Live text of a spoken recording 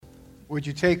Would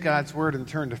you take God's word and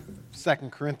turn to 2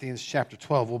 Corinthians chapter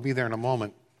 12? We'll be there in a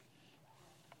moment.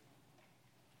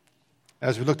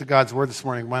 As we look at God's word this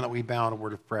morning, why don't we bow in a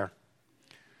word of prayer?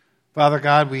 Father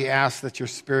God, we ask that your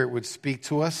Spirit would speak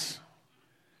to us,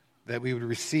 that we would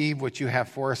receive what you have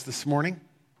for us this morning.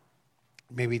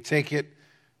 May we take it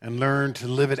and learn to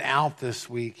live it out this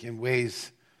week in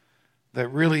ways that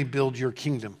really build your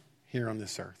kingdom here on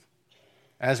this earth.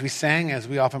 As we sang, as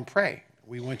we often pray,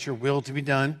 we want your will to be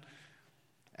done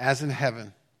as in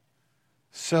heaven.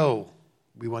 So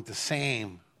we want the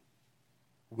same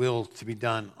will to be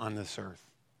done on this earth.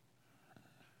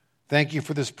 Thank you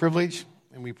for this privilege,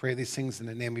 and we pray these things in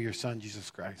the name of your Son, Jesus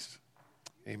Christ.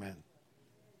 Amen.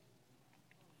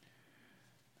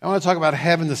 I want to talk about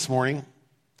heaven this morning.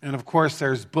 And of course,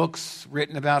 there's books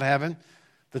written about heaven.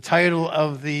 The title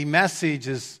of the message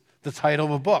is the title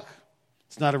of a book.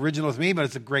 It's not original with me, but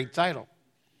it's a great title.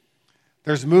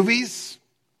 There's movies.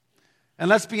 And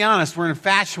let's be honest, we're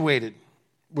infatuated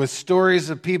with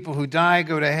stories of people who die,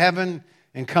 go to heaven,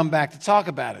 and come back to talk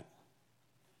about it.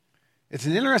 It's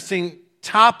an interesting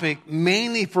topic,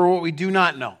 mainly for what we do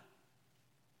not know.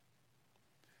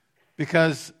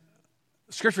 Because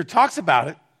Scripture talks about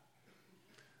it,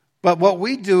 but what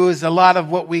we do is a lot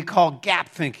of what we call gap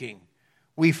thinking.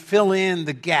 We fill in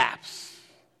the gaps.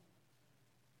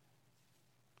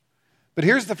 But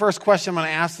here's the first question I'm going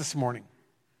to ask this morning.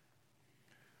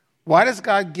 Why does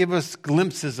God give us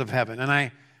glimpses of heaven? And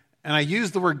I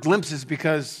use the word glimpses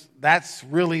because that's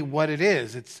really what it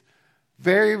is. It's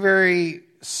very, very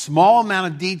small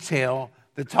amount of detail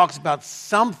that talks about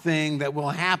something that will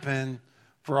happen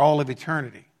for all of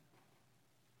eternity.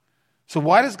 So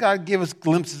why does God give us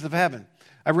glimpses of heaven?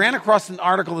 I ran across an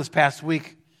article this past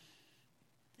week.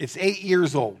 It's 8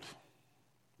 years old,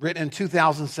 written in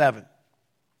 2007.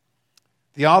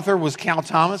 The author was Cal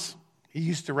Thomas. He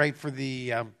used to write for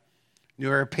the New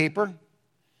Era paper.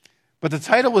 But the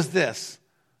title was this: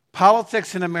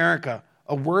 Politics in America,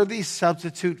 a Worthy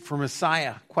Substitute for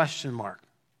Messiah, ?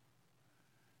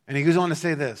 And he goes on to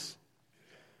say this: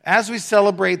 as we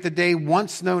celebrate the day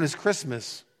once known as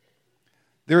Christmas,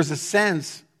 there is a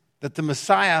sense that the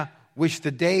Messiah, which the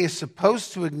day is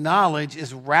supposed to acknowledge,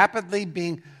 is rapidly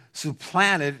being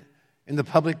supplanted in the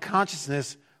public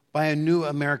consciousness by a new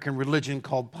American religion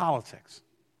called politics.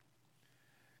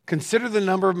 Consider the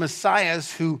number of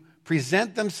messiahs who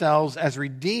present themselves as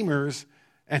redeemers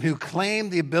and who claim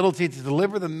the ability to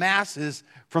deliver the masses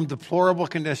from deplorable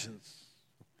conditions.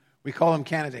 We call them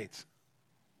candidates.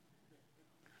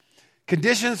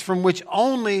 Conditions from which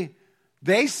only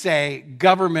they say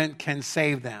government can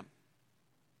save them.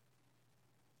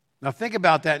 Now think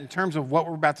about that in terms of what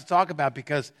we're about to talk about,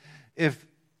 because if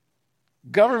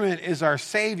government is our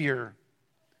savior,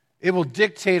 it will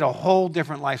dictate a whole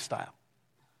different lifestyle.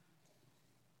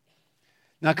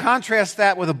 Now contrast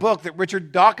that with a book that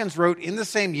Richard Dawkins wrote in the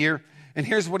same year, and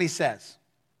here's what he says.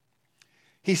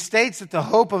 He states that the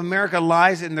hope of America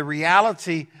lies in the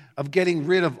reality of getting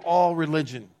rid of all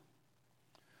religion.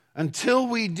 Until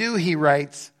we do, he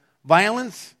writes,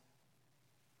 violence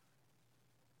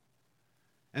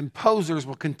and posers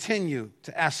will continue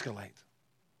to escalate.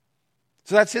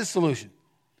 So that's his solution.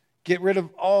 Get rid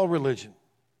of all religion.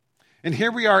 And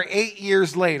here we are 8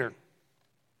 years later,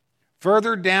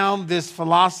 further down this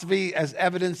philosophy as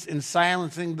evidenced in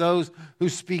silencing those who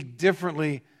speak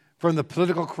differently from the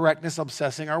political correctness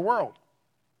obsessing our world.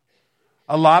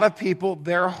 A lot of people,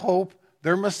 their hope,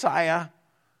 their Messiah,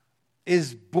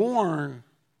 is born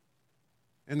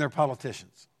in their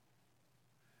politicians.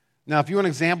 Now, if you want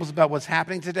examples about what's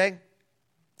happening today,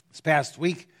 this past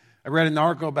week, I read an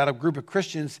article about a group of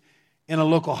Christians in a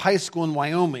local high school in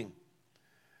Wyoming.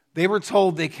 They were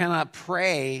told they cannot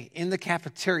pray in the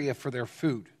cafeteria for their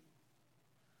food.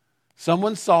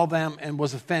 Someone saw them and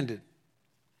was offended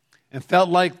and felt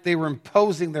like they were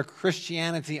imposing their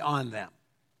Christianity on them.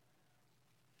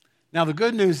 Now, the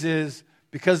good news is,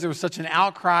 because there was such an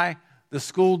outcry, the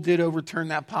school did overturn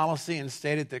that policy and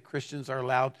stated that Christians are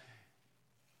allowed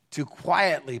to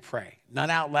quietly pray. Not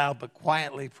out loud, but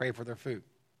quietly pray for their food.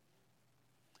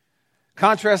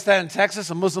 Contrast that in Texas,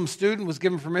 a Muslim student was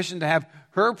given permission to have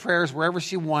her prayers wherever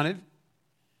she wanted,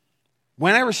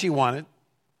 whenever she wanted.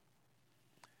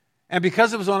 And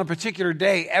because it was on a particular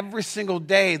day, every single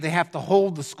day they have to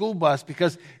hold the school bus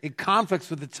because it conflicts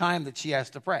with the time that she has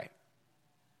to pray.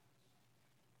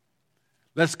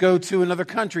 Let's go to another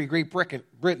country, Great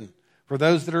Britain. For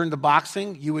those that are into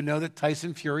boxing, you would know that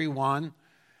Tyson Fury won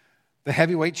the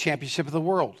heavyweight championship of the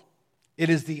world. It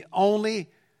is the only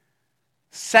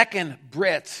second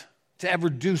Brit to ever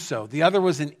do so. The other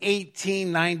was in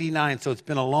 1899, so it's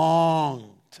been a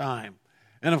long time.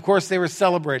 And of course, they were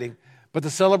celebrating. But the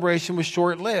celebration was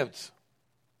short-lived.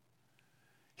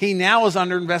 He now is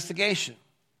under investigation.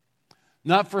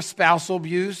 Not for spousal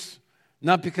abuse,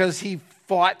 not because he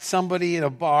fought somebody at a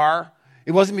bar.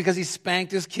 It wasn't because he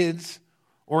spanked his kids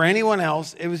or anyone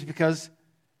else. It was because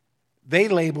they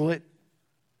label it,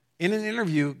 in an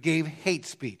interview, gave hate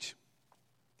speech.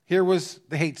 Here was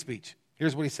the hate speech.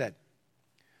 Here's what he said.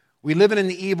 We live in an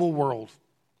evil world.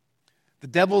 The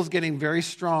devil is getting very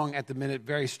strong at the minute,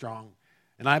 very strong.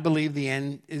 And I believe the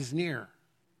end is near.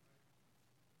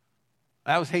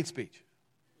 That was hate speech.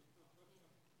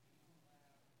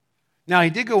 Now,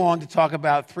 he did go on to talk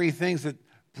about 3 things that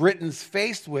Britain's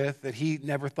faced with that he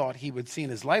never thought he would see in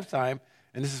his lifetime.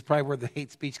 And this is probably where the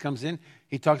hate speech comes in.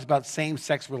 He talks about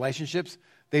same-sex relationships.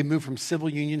 They moved from civil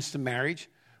unions to marriage.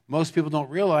 Most people don't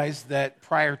realize that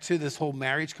prior to this whole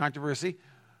marriage controversy,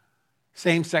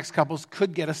 same-sex couples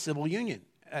could get a civil union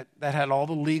that had all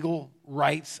the legal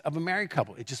rights of a married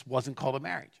couple. It just wasn't called a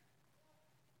marriage.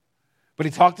 But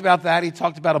he talked about that. He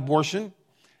talked about abortion.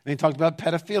 And he talked about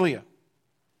pedophilia.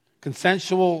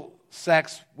 Consensual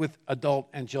sex with adult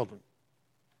and children.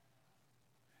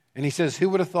 And he says, who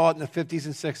would have thought in the 50s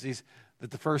and 60s that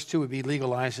the first 2 would be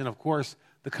legalized? And of course,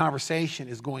 the conversation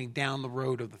is going down the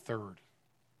road of the third.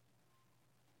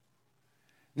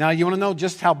 Now, you want to know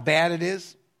just how bad it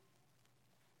is?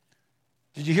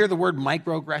 Did you hear the word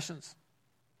microaggressions?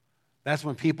 That's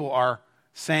when people are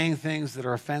saying things that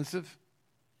are offensive.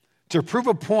 To prove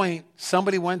a point,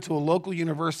 somebody went to a local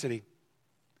university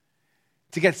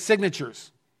to get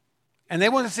signatures. And they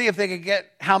wanted to see if they could get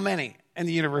how many in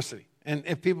the university, and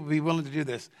if people would be willing to do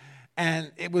this.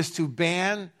 And it was to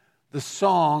ban the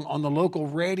song on the local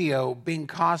radio, Bing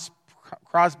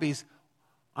Crosby's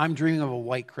I'm Dreaming of a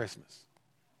White Christmas.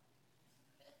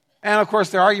 And of course,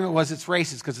 their argument was it's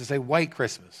racist because it's a white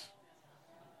Christmas.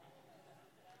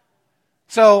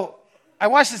 So I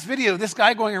watched this video of this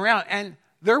guy going around, and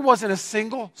there wasn't a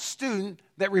single student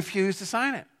that refused to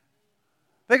sign it.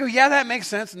 They go, yeah, that makes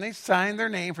sense. And they signed their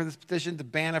name for this petition to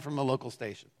ban it from a local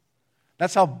station.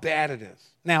 That's how bad it is.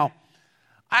 Now,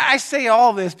 I say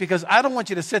all this because I don't want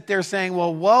you to sit there saying,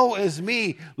 well, woe is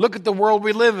me. Look at the world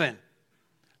we live in.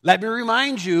 Let me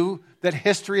remind you that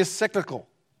history is cyclical.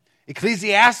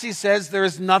 Ecclesiastes says there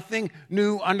is nothing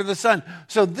new under the sun.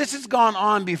 So this has gone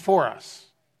on before us.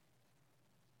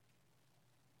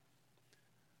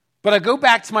 But I go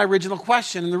back to my original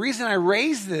question, and the reason I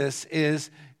raise this is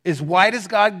why does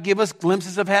God give us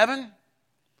glimpses of heaven?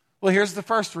 Well, here's the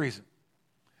first reason.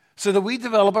 So that we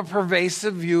develop a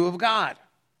pervasive view of God.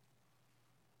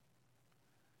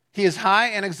 He is high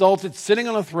and exalted, sitting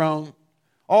on a throne.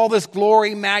 All this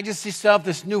glory, majesty stuff,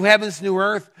 this new heavens, new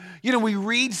earth. You know, we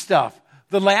read stuff.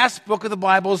 The last book of the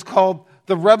Bible is called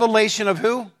the Revelation of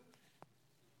who?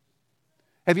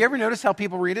 Have you ever noticed how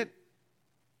people read it?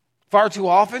 Far too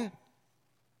often,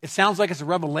 it sounds like it's a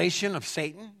revelation of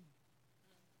Satan.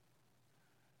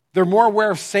 They're more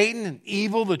aware of Satan and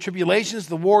evil, the tribulations,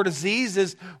 the war,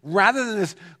 diseases, rather than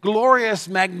this glorious,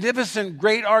 magnificent,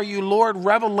 great are you, Lord,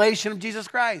 revelation of Jesus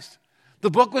Christ. The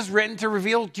book was written to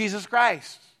reveal Jesus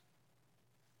Christ.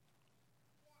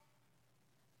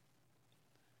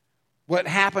 What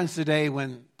happens today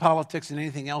when politics and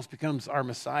anything else becomes our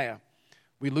Messiah,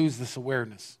 we lose this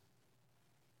awareness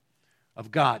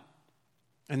of God.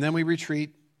 And then we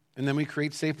retreat, and then we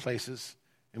create safe places,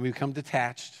 and we become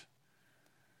detached.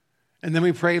 And then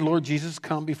we pray, Lord Jesus,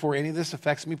 come before any of this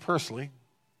affects me personally.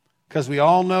 Because we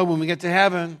all know when we get to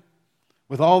heaven,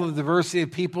 with all the diversity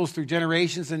of peoples through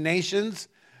generations and nations,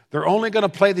 they're only going to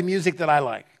play the music that I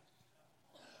like.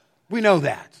 We know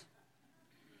that.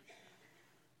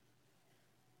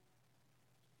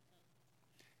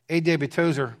 A. David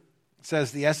Tozer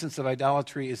says the essence of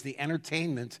idolatry is the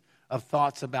entertainment of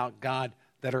thoughts about God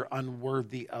that are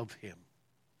unworthy of him.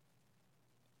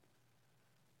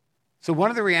 So one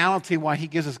of the reality why he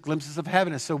gives us glimpses of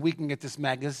heaven is so we can get this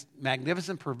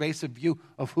magnificent, pervasive view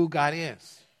of who God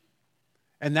is.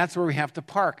 And that's where we have to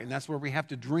park, and that's where we have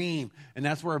to dream, and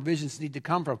that's where our visions need to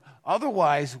come from.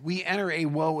 Otherwise, we enter a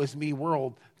woe is me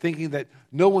world thinking that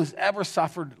no one's ever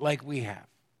suffered like we have.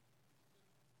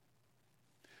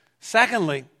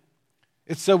 Secondly,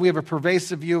 it's so we have a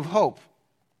pervasive view of hope.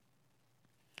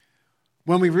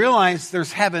 When we realize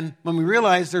there's heaven, when we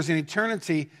realize there's an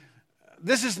eternity,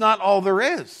 this is not all there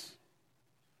is.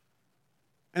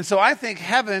 And so I think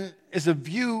heaven is a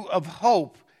view of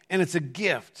hope, and it's a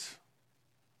gift.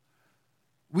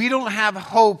 We don't have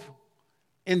hope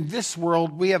in this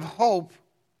world. We have hope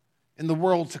in the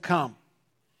world to come.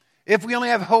 If we only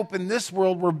have hope in this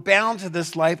world, we're bound to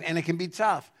this life, and it can be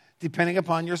tough, depending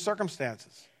upon your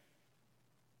circumstances.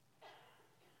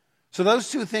 So those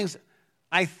two things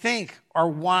I think, are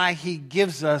why he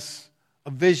gives us a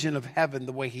vision of heaven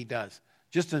the way he does.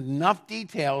 Just enough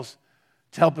details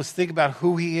to help us think about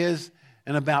who he is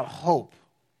and about hope,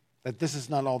 that this is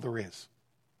not all there is.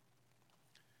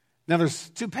 Now, there's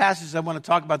two passages I want to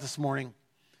talk about this morning.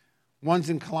 One's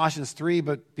in Colossians 3,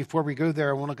 but before we go there,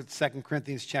 I want to look at 2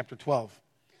 Corinthians chapter 12.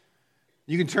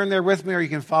 You can turn there with me, or you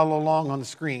can follow along on the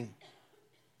screen.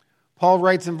 Paul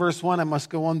writes in verse 1, I must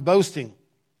go on boasting,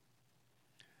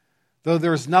 though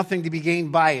there is nothing to be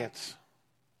gained by it.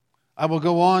 I will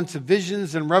go on to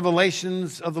visions and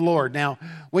revelations of the Lord. Now,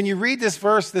 when you read this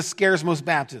verse, this scares most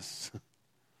Baptists.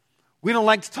 We don't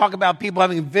like to talk about people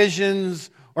having visions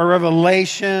or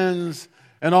revelations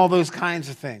and all those kinds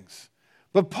of things.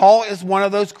 But Paul is one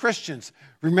of those Christians.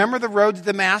 Remember the road to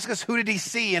Damascus? Who did he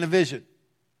see in a vision?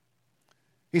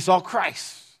 He saw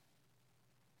Christ.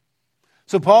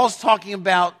 So Paul's talking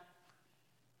about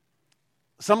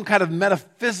some kind of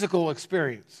metaphysical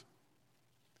experience.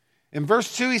 In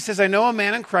verse 2, he says, I know a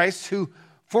man in Christ who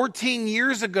 14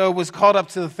 years ago was called up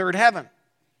to the third heaven.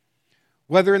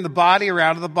 Whether in the body or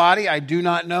out of the body, I do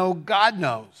not know. God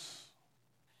knows.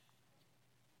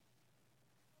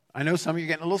 I know some of you are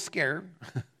getting a little scared.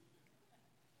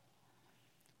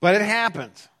 But it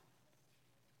happened.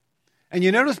 And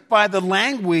you notice by the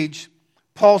language,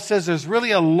 Paul says there's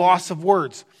really a loss of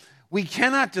words. We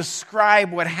cannot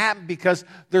describe what happened because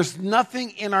there's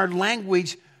nothing in our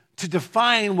language to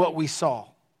define what we saw.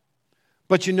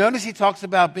 But you notice he talks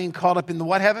about being caught up in the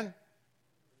what heaven?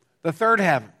 The third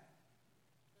heaven.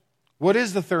 What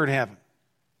is the third heaven?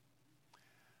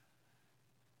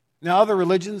 Now, other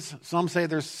religions, some say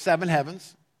there's 7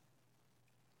 heavens.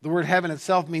 The word heaven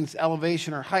itself means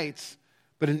elevation or heights.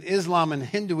 But in Islam and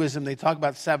Hinduism, they talk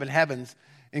about 7 heavens.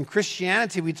 In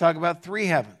Christianity, we talk about 3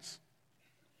 heavens.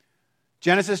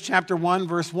 Genesis chapter 1,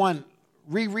 verse 1.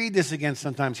 Reread this again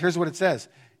sometimes. Here's what it says.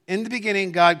 In the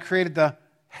beginning, God created the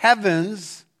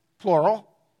heavens, plural,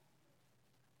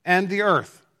 and the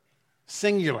earth,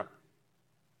 singular.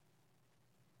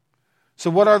 So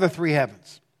what are the 3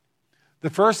 heavens? The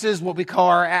first is what we call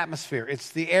our atmosphere. It's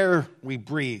the air we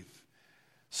breathe.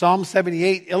 Psalm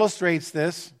 78 illustrates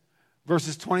this,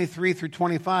 verses 23 through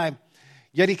 25.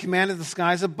 Yet he commanded the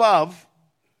skies above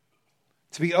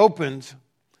to be opened.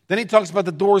 Then he talks about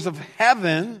the doors of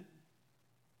heaven.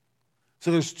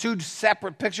 So there's 2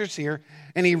 separate pictures here.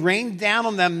 And he rained down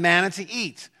on them manna to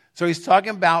eat. So he's talking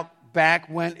about back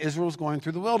when Israel was going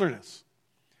through the wilderness.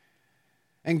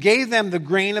 And gave them the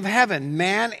grain of heaven.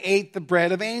 Man ate the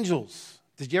bread of angels.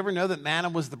 Did you ever know that manna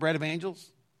was the bread of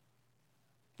angels?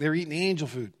 They were eating angel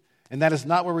food. And that is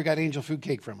not where we got angel food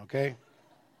cake from, okay?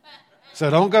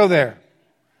 So don't go there.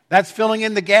 That's filling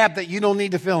in the gap that you don't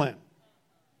need to fill in.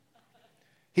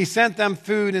 He sent them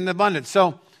food in abundance.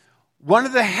 So one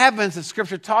of the heavens that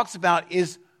Scripture talks about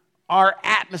is our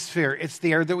atmosphere. It's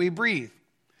the air that we breathe.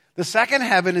 The second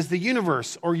heaven is the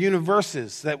universe or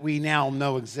universes that we now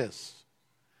know exist,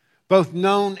 both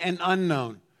known and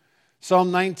unknown.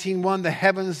 Psalm 19:1, the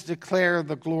heavens declare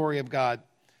the glory of God,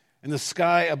 and the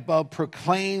sky above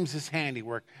proclaims his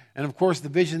handiwork. And of course, the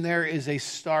vision there is a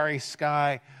starry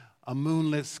sky, a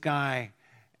moonlit sky.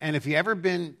 And if you've ever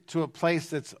been to a place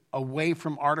that's away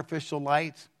from artificial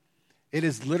light, it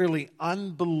is literally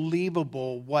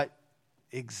unbelievable what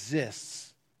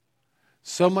exists.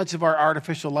 So much of our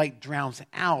artificial light drowns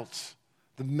out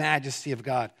the majesty of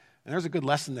God. And there's a good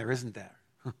lesson there, isn't there?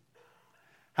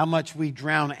 How much we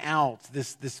drown out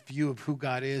this view of who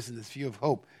God is and this view of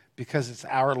hope because it's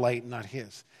our light, not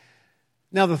his.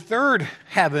 Now, the third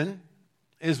heaven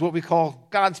is what we call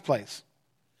God's place.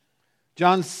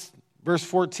 John verse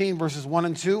 14, verses 1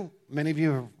 and 2. Many of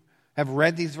you have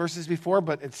read these verses before,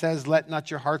 but it says, let not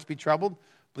your hearts be troubled.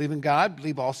 Believe in God,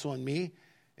 believe also in me.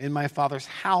 In my Father's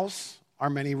house are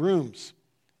many rooms.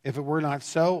 If it were not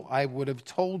so, I would have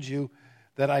told you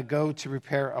that I go to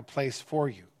prepare a place for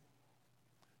you.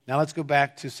 Now let's go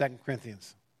back to 2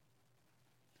 Corinthians.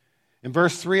 In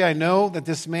verse 3, I know that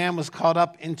this man was caught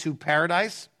up into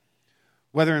paradise,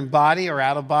 whether in body or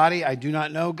out of body, I do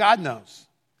not know. God knows.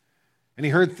 And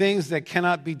he heard things that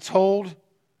cannot be told,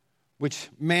 which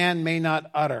man may not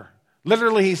utter.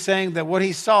 Literally, he's saying that what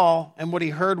he saw and what he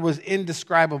heard was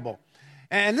indescribable.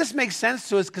 And this makes sense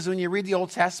to us because when you read the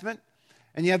Old Testament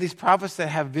and you have these prophets that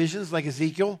have visions like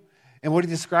Ezekiel, and what he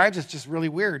describes is just really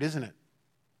weird, isn't it?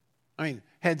 I mean,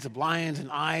 heads of lions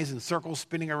and eyes and circles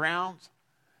spinning around.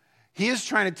 He is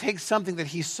trying to take something that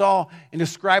he saw and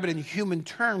describe it in human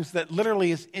terms that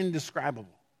literally is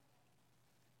indescribable.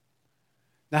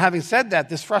 Now, having said that,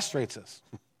 this frustrates us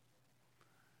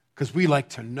because we like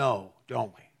to know,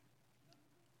 don't we?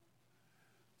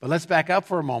 But let's back up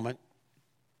for a moment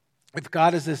If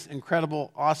God is this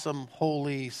incredible, awesome,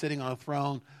 holy, sitting on a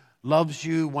throne, loves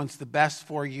you, wants the best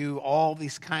for you, all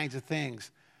these kinds of things,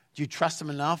 do you trust him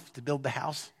enough to build the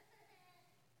house?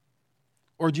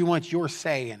 Or do you want your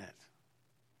say in it?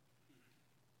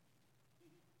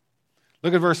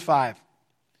 Look at verse 5.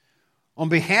 On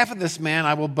behalf of this man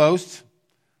I will boast,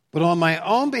 but on my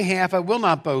own behalf I will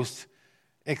not boast,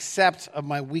 except of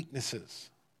my weaknesses.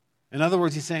 In other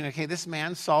words, he's saying, okay, this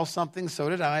man saw something, so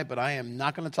did I, but I am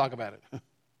not going to talk about it.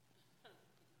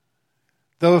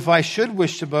 Though if I should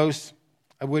wish to boast,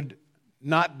 I would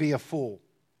not be a fool,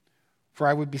 for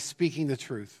I would be speaking the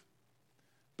truth.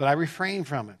 But I refrain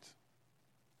from it,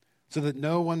 so that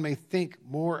no one may think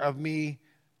more of me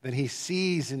than he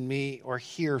sees in me or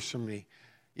hears from me.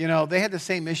 You know, they had the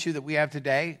same issue that we have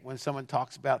today when someone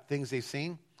talks about things they've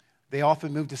seen. They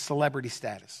often move to celebrity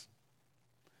status.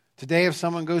 Today, if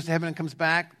someone goes to heaven and comes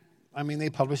back, they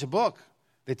publish a book.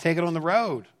 They take it on the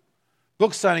road.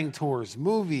 Book signing tours,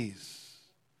 movies.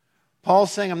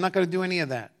 Paul's saying, I'm not going to do any of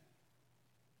that.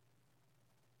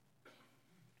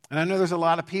 And I know there's a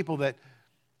lot of people that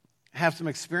have some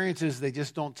experiences they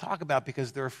just don't talk about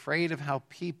because they're afraid of how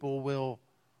people will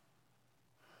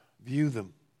view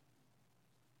them.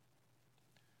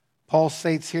 Paul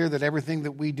states here that everything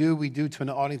that we do to an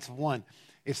audience of one.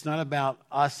 It's not about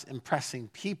us impressing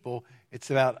people. It's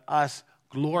about us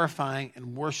glorifying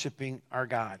and worshiping our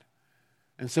God.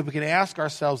 And so we can ask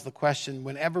ourselves the question,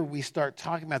 whenever we start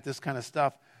talking about this kind of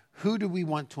stuff, who do we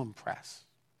want to impress?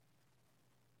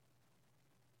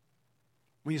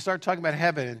 When you start talking about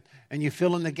heaven and you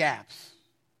fill in the gaps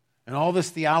and all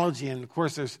this theology, and of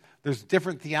course there's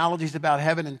different theologies about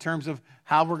heaven in terms of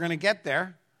how we're going to get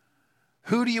there,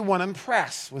 who do you want to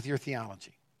impress with your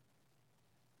theology?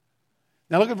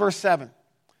 Now look at verse 7.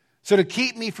 So to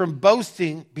keep me from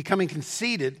boasting, becoming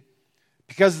conceited,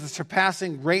 because of the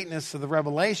surpassing greatness of the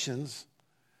revelations,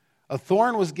 a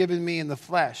thorn was given me in the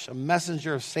flesh, a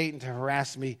messenger of Satan to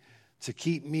harass me, to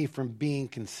keep me from being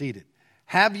conceited.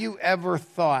 Have you ever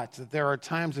thought that there are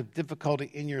times of difficulty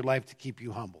in your life to keep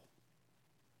you humble?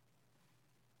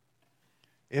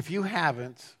 If you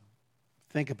haven't,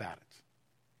 think about it.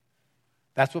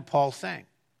 That's what Paul's saying.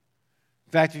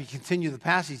 In fact, if you continue the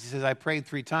passage, he says, I prayed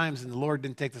 3 times and the Lord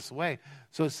didn't take this away.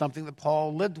 So it's something that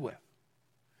Paul lived with.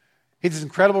 He has this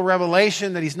incredible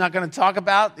revelation that he's not going to talk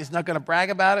about. He's not going to brag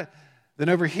about it. Then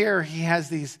over here, he has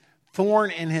these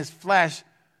thorn in his flesh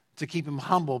to keep him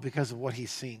humble because of what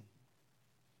he's seen.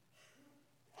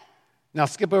 Now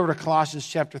skip over to Colossians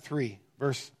chapter 3,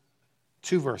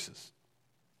 2 verses.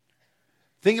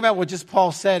 Think about what just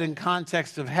Paul said in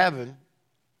context of heaven.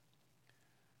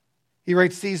 He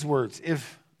writes these words,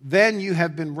 if then you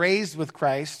have been raised with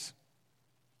Christ,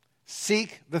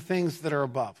 seek the things that are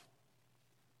above,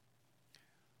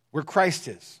 where Christ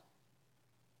is,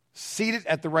 seated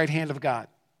at the right hand of God.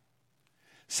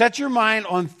 Set your mind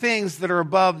on things that are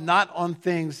above, not on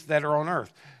things that are on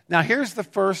earth. Now here's the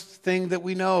first thing that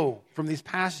we know from these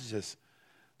passages.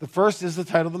 The first is the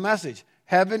title of the message.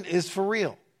 Heaven is for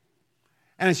real.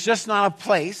 And it's just not a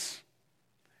place.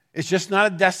 It's just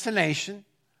not a destination.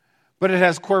 But it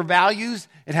has core values,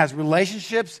 it has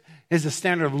relationships, it is a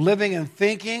standard of living and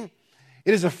thinking.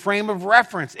 It is a frame of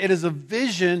reference. It is a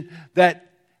vision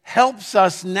that helps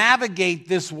us navigate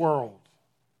this world.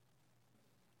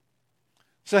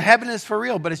 So heaven is for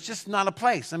real, but it's just not a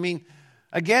place.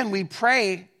 Again, we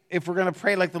pray, if we're going to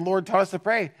pray like the Lord taught us to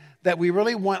pray, that we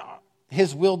really want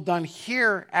his will done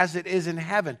here as it is in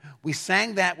heaven. We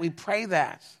sang that, we pray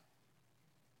that.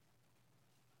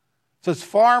 So it's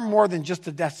far more than just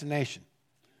a destination.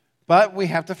 But we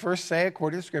have to first say,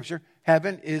 according to Scripture,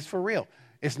 heaven is for real.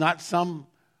 It's not some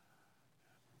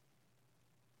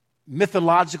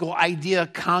mythological idea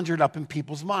conjured up in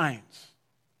people's minds.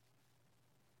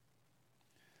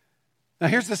 Now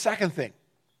here's the second thing.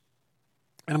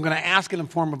 And I'm going to ask it in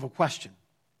form of a question.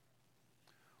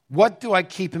 What do I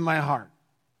keep in my heart?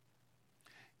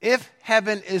 If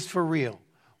heaven is for real,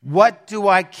 what do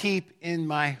I keep in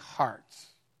my heart?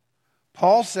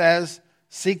 Paul says,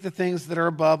 seek the things that are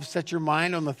above, set your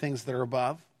mind on the things that are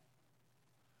above.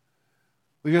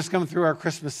 We've just come through our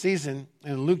Christmas season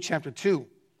in Luke chapter 2.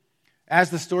 As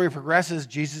the story progresses,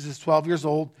 Jesus is 12 years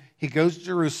old. He goes to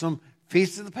Jerusalem,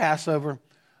 feast of the Passover.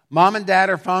 Mom and dad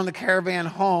are following the caravan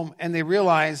home, and they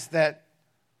realize that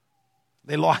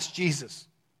they lost Jesus.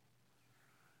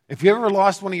 If you ever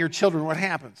lost one of your children, what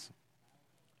happens?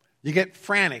 You get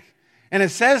frantic. And it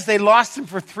says they lost him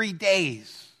for 3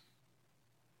 days.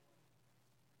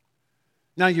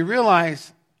 Now you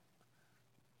realize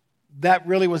that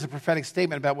really was a prophetic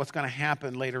statement about what's going to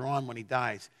happen later on when he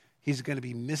dies. He's going to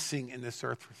be missing in this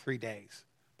earth for 3 days.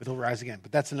 but he'll rise again.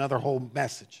 But that's another whole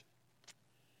message.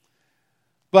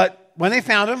 But when they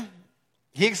found him,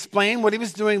 he explained what he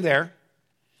was doing there.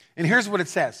 And here's what it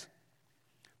says.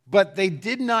 But they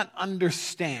did not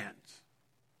understand.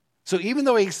 So even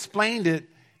though he explained it,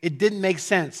 it didn't make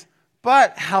sense.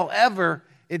 But, however,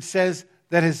 it says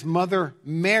that his mother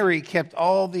Mary kept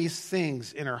all these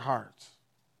things in her heart.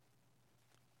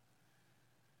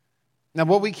 Now,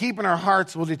 what we keep in our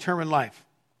hearts will determine life.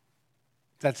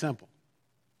 It's that simple.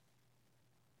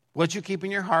 What you keep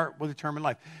in your heart will determine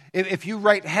life. If you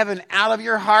write heaven out of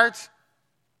your heart,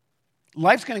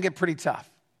 life's going to get pretty tough.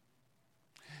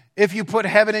 If you put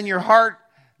heaven in your heart,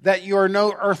 that you are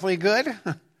no earthly good,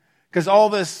 because all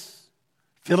this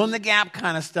fill in the gap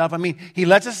kind of stuff. I mean, he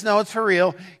lets us know it's for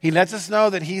real. He lets us know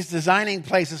that he's designing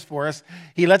places for us.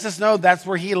 He lets us know that's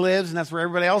where he lives and that's where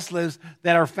everybody else lives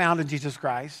that are found in Jesus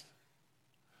Christ.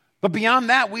 But beyond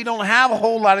that, we don't have a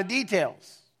whole lot of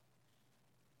details.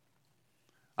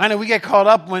 I know we get caught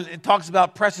up when it talks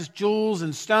about precious jewels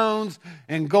and stones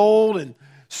and gold and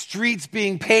streets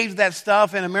being paved with that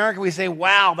stuff. In America, we say,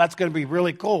 wow, that's going to be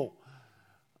really cool.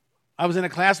 I was in a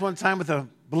class one time with a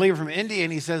believer from India,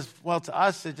 and he says, well, to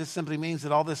us, it just simply means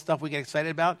that all this stuff we get excited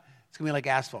about, it's going to be like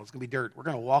asphalt. It's going to be dirt. We're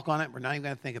going to walk on it. We're not even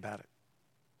going to think about it.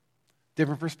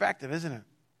 Different perspective, isn't it?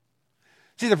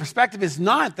 See, the perspective is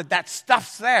not that that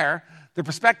stuff's there. The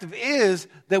perspective is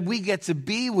that we get to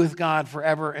be with God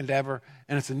forever and ever,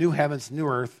 and it's a new heavens, new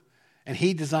earth, and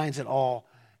he designs it all.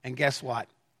 And guess what?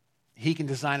 He can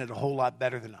design it a whole lot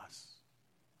better than us.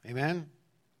 Amen?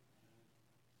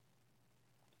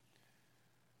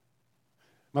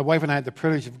 My wife and I had the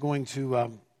privilege of going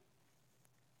to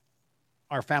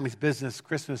our family's business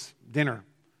Christmas dinner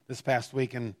this past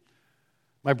week, and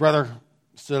my brother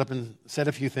stood up and said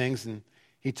a few things, and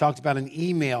he talked about an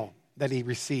email that he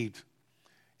received.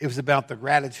 It was about the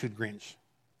gratitude Grinch.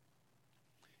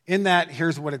 In that,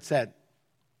 here's what it said.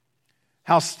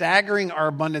 How staggering our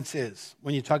abundance is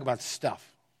when you talk about stuff.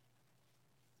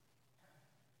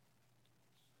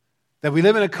 That we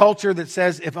live in a culture that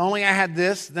says, if only I had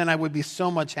this, then I would be so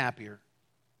much happier.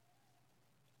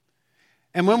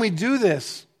 And when we do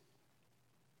this,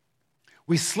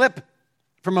 we slip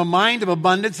from a mind of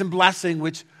abundance and blessing,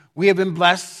 which we have been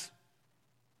blessed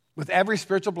with every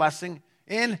spiritual blessing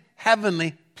in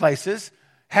heavenly places.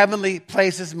 Heavenly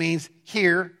places means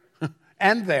here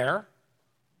and there.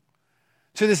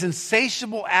 To this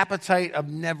insatiable appetite of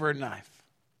never enough.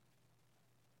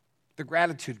 The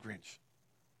gratitude Grinch.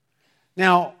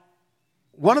 Now,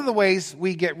 one of the ways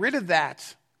we get rid of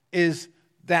that is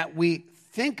that we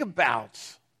think about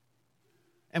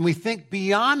and we think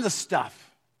beyond the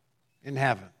stuff in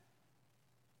heaven.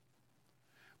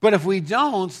 But if we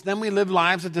don't, then we live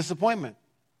lives of disappointment.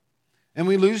 And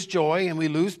we lose joy and we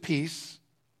lose peace.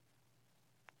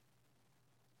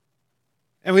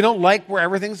 And we don't like where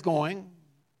everything's going.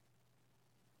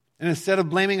 And instead of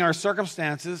blaming our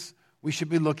circumstances, we should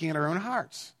be looking at our own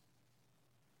hearts.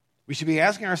 We should be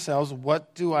asking ourselves,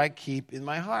 what do I keep in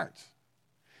my heart?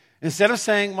 Instead of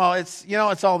saying, well,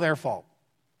 it's all their fault.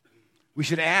 We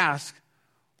should ask,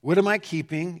 what am I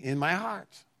keeping in my heart?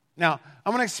 Now,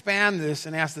 I'm going to expand this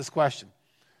and ask this question.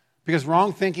 Because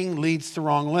wrong thinking leads to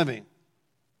wrong living.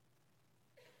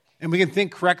 And we can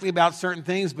think correctly about certain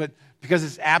things, but because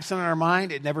it's absent in our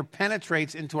mind, it never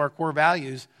penetrates into our core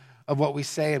values of what we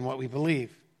say and what we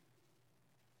believe.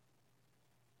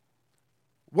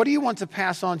 What do you want to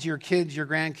pass on to your kids, your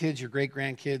grandkids, your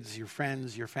great-grandkids, your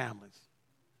friends, your families?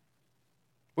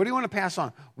 What do you want to pass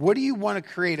on? What do you want to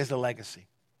create as a legacy?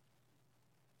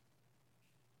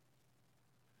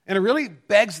 And it really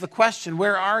begs the question,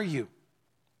 where are you?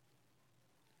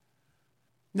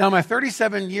 Now, in my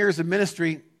 37 years of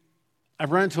ministry,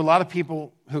 I've run into a lot of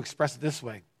people who express it this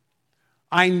way.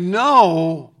 I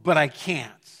know, but I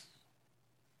can't.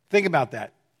 Think about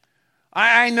that.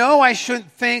 I know I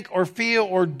shouldn't think or feel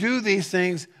or do these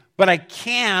things, but I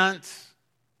can't.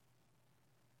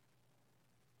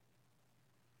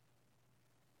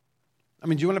 I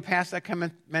mean, do you want to pass that kind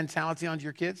of mentality on to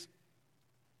your kids?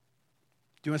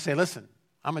 Do you want to say, listen,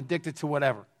 I'm addicted to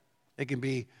whatever. It can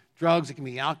be drugs, it can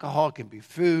be alcohol, it can be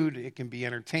food, it can be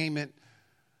entertainment.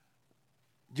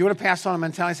 Do you want to pass on a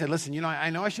mentality and say, listen, I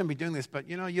know I shouldn't be doing this, but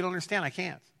you don't understand, I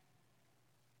can't.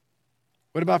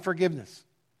 What about forgiveness?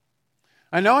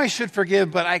 I know I should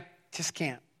forgive, but I just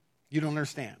can't. You don't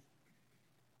understand.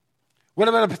 What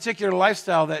about a particular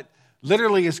lifestyle that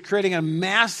literally is creating a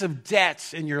massive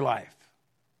debt in your life?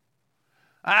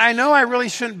 I know I really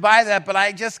shouldn't buy that, but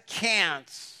I just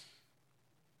can't.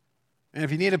 And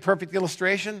if you need a perfect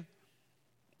illustration,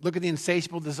 look at the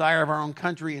insatiable desire of our own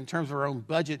country in terms of our own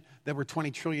budget that we're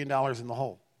 $20 trillion in the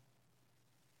hole.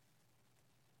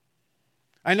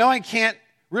 I know I can't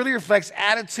really reflect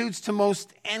attitudes to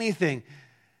most anything.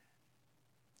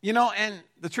 And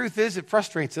the truth is, it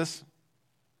frustrates us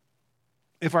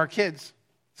if our kids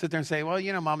sit there and say, well,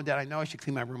 Mom and Dad, I know I should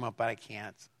clean my room up, but I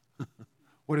can't.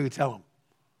 What do we tell them?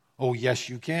 Oh, yes,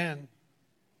 you can.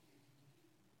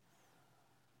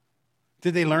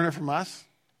 Did they learn it from us?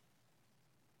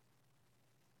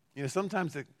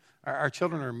 Sometimes our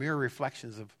children are mere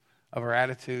reflections of our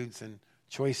attitudes and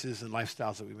choices and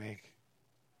lifestyles that we make.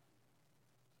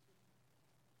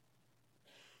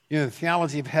 The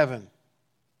theology of heaven.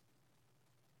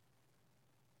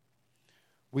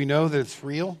 We know that it's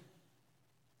real.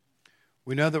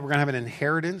 We know that we're going to have an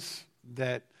inheritance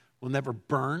that will never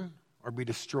burn or be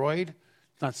destroyed.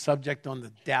 It's not subject on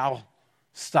the Dow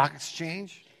Stock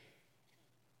Exchange.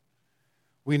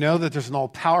 We know that there's an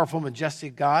all-powerful,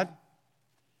 majestic God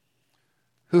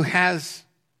who has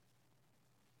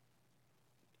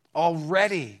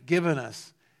already given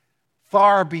us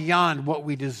far beyond what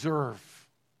we deserve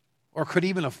or could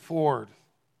even afford.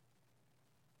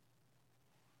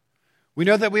 We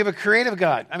know that we have a creative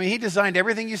God. He designed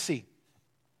everything you see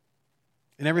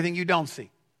and everything you don't see.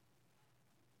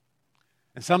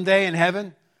 And someday in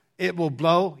heaven, it will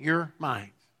blow your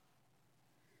mind.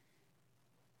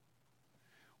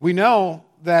 We know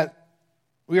that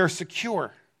we are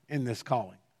secure in this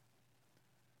calling.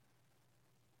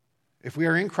 If we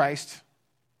are in Christ,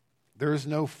 there is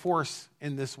no force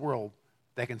in this world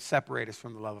that can separate us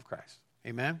from the love of Christ.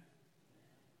 Amen?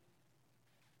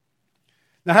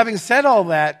 Now, having said all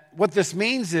that, what this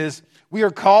means is we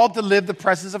are called to live the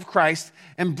presence of Christ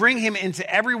and bring him into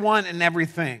everyone and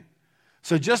everything.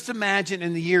 So just imagine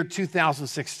in the year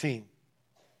 2016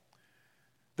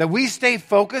 that we stay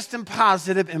focused and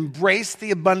positive, embrace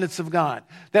the abundance of God,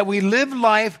 that we live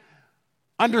life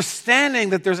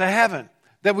understanding that there's a heaven,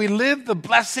 that we live the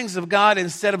blessings of God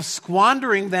instead of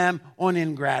squandering them on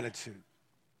ingratitude.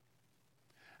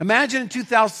 Imagine in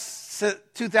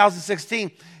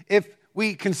 2016 if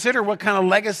we consider what kind of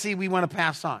legacy we want to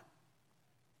pass on.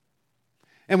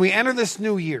 And we enter this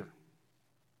new year.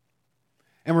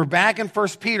 And we're back in 1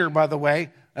 Peter, by the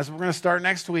way. That's what we're going to start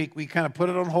next week. We kind of put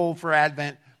it on hold for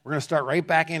Advent. We're going to start right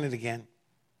back in it again.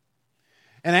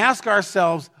 And ask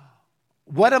ourselves,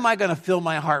 what am I going to fill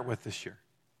my heart with this year?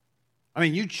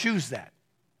 You choose that.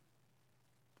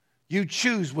 You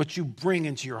choose what you bring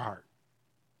into your heart.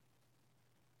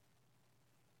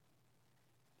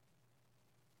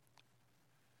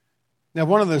 Now,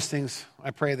 one of those things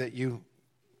I pray that you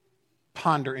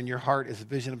ponder in your heart is a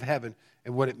vision of heaven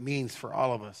and what it means for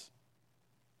all of us.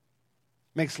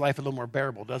 Makes life a little more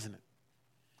bearable, doesn't it?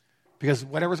 Because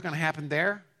whatever's going to happen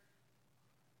there,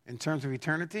 in terms of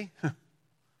eternity,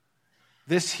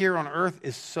 this here on earth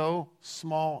is so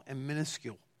small and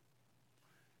minuscule.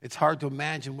 It's hard to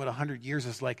imagine what 100 years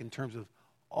is like in terms of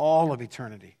all of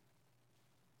eternity.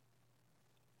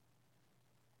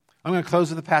 I'm going to close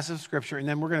with a passage of Scripture, and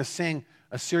then we're going to sing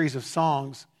a series of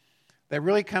songs that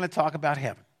really kind of talk about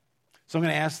heaven. So I'm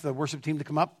going to ask the worship team to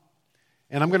come up,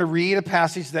 and I'm going to read a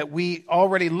passage that we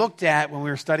already looked at when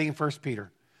we were studying 1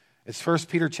 Peter. It's 1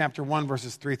 Peter chapter 1,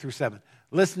 verses 3 through 7.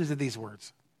 Listen to these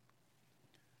words.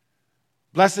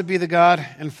 Blessed be the God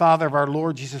and Father of our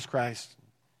Lord Jesus Christ.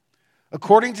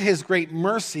 According to his great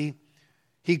mercy,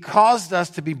 he caused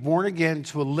us to be born again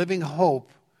to a living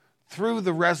hope through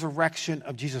the resurrection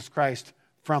of Jesus Christ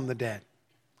from the dead,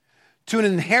 to an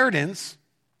inheritance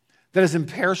that is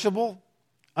imperishable,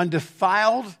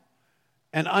 undefiled,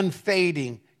 and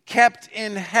unfading, kept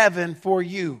in heaven for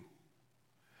you,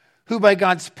 who by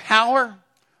God's power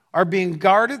are being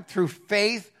guarded through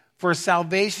faith for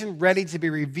salvation ready to be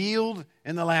revealed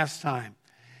in the last time.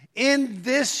 In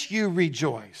this you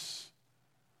rejoice,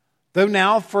 though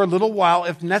now for a little while,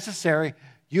 if necessary,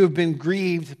 you have been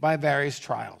grieved by various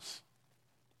trials,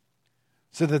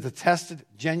 so that the tested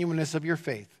genuineness of your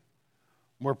faith,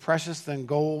 more precious than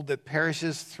gold that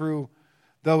perishes through,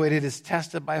 though it is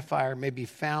tested by fire, may be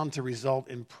found to result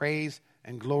in praise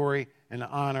and glory and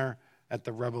honor at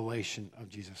the revelation of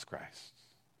Jesus Christ.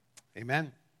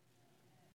 Amen.